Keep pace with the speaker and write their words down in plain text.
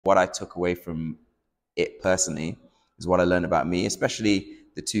What I took away from it personally is what I learned about me, especially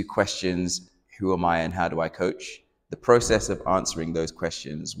the two questions, who am I and how do I coach? The process of answering those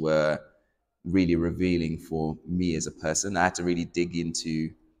questions were really revealing for me as a person. I had to really dig into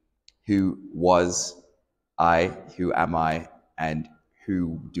who was I, who am I, and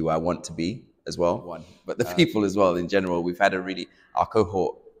who do I want to be as well. But the people as well in general, our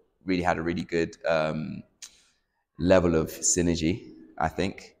cohort really had a really good level of synergy, I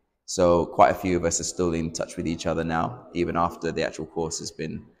think. So quite a few of us are still in touch with each other now, even after the actual course has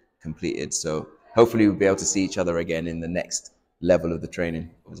been completed. So hopefully we'll be able to see each other again in the next level of the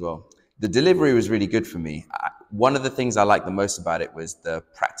training as well. The delivery was really good for me. One of the things I liked the most about it was the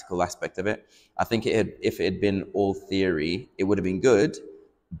practical aspect of it. I think if it had been all theory, it would have been good,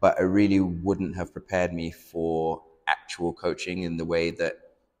 but it really wouldn't have prepared me for actual coaching in the way that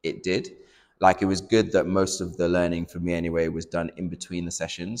it did. Like, it was good that most of the learning for me anyway was done in between the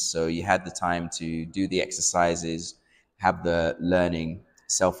sessions. So you had the time to do the exercises, have the learning,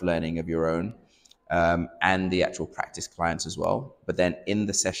 self-learning of your own, and the actual practice clients as well. But then in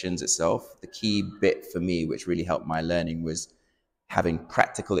the sessions itself, the key bit for me, which really helped my learning, was having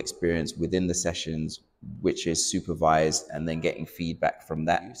practical experience within the sessions, which is supervised, and then getting feedback from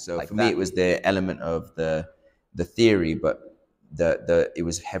that. So like for me, it was the element of the theory, but it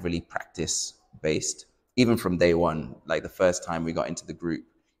was heavily practice based, even from day one. Like the first time we got into the group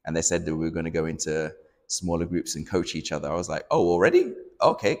and they said that we were going to go into smaller groups and coach each other, I was like, oh, already?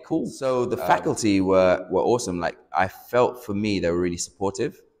 Okay, cool. So the faculty were awesome. Like, I felt, for me, they were really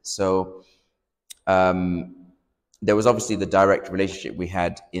supportive. So there was obviously the direct relationship we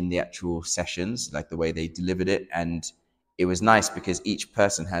had in the actual sessions, like the way they delivered it. And it was nice because each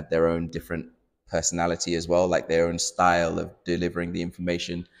person had their own different personality as well, like their own style of delivering the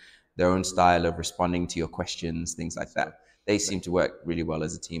information, their own style of responding to your questions, things like that. They seemed to work really well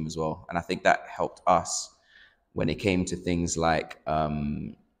as a team as well. And I think that helped us when it came to things like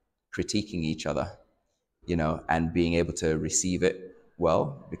critiquing each other, you know, and being able to receive it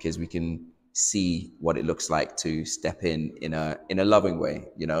well, because we can see what it looks like to step in a loving way,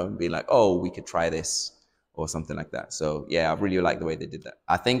 you know, and be like, oh, we could try this or something like that. So yeah, I really like the way they did that.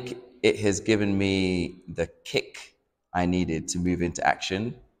 I think it has given me the kick I needed to move into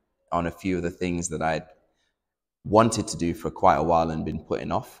action on a few of the things that I'd wanted to do for quite a while and been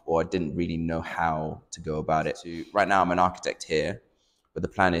putting off, or didn't really know how to go about it. Right now I'm an architect here, but the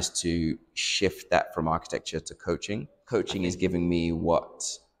plan is to shift that from architecture to coaching. Coaching is giving me what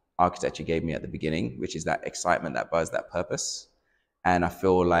architecture gave me at the beginning, which is that excitement, that buzz, that purpose. And I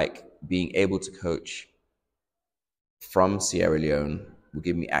feel like being able to coach from Sierra Leone will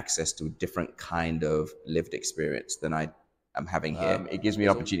give me access to a different kind of lived experience than I am having here. It gives me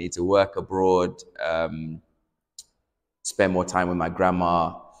an opportunity to work abroad, spend more time with my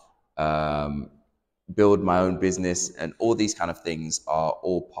grandma, build my own business, and all these kind of things are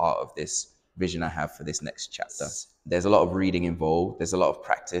all part of this vision I have for this next chapter. There's a lot of reading involved, there's a lot of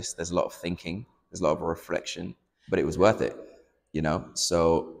practice, there's a lot of thinking, there's a lot of reflection, but it was worth it, you know?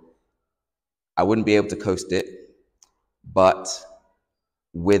 So I wouldn't be able to coast it, but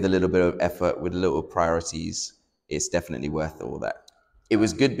with a little bit of effort, with a little priorities, it's definitely worth all that. It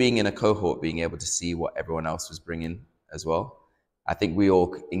was good being in a cohort, being able to see what everyone else was bringing as well. I think we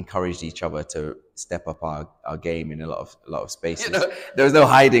all encouraged each other to step up our game in a lot of spaces. You know, there was no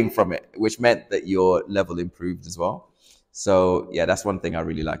hiding from it, which meant that your level improved as well. So yeah, that's one thing I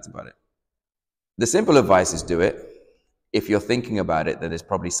really liked about it. The simple advice is do it. If you're thinking about it, then there's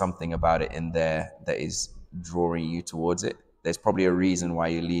probably something about it in there that is drawing you towards it. There's probably a reason why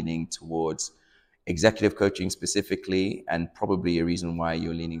you're leaning towards executive coaching specifically, and probably a reason why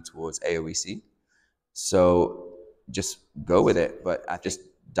you're leaning towards AOEC. So just go with it. But just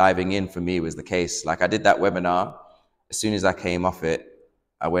diving in for me was the case. Like, I did that webinar. As soon as I came off it,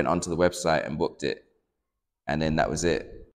 I went onto the website and booked it. And then that was it.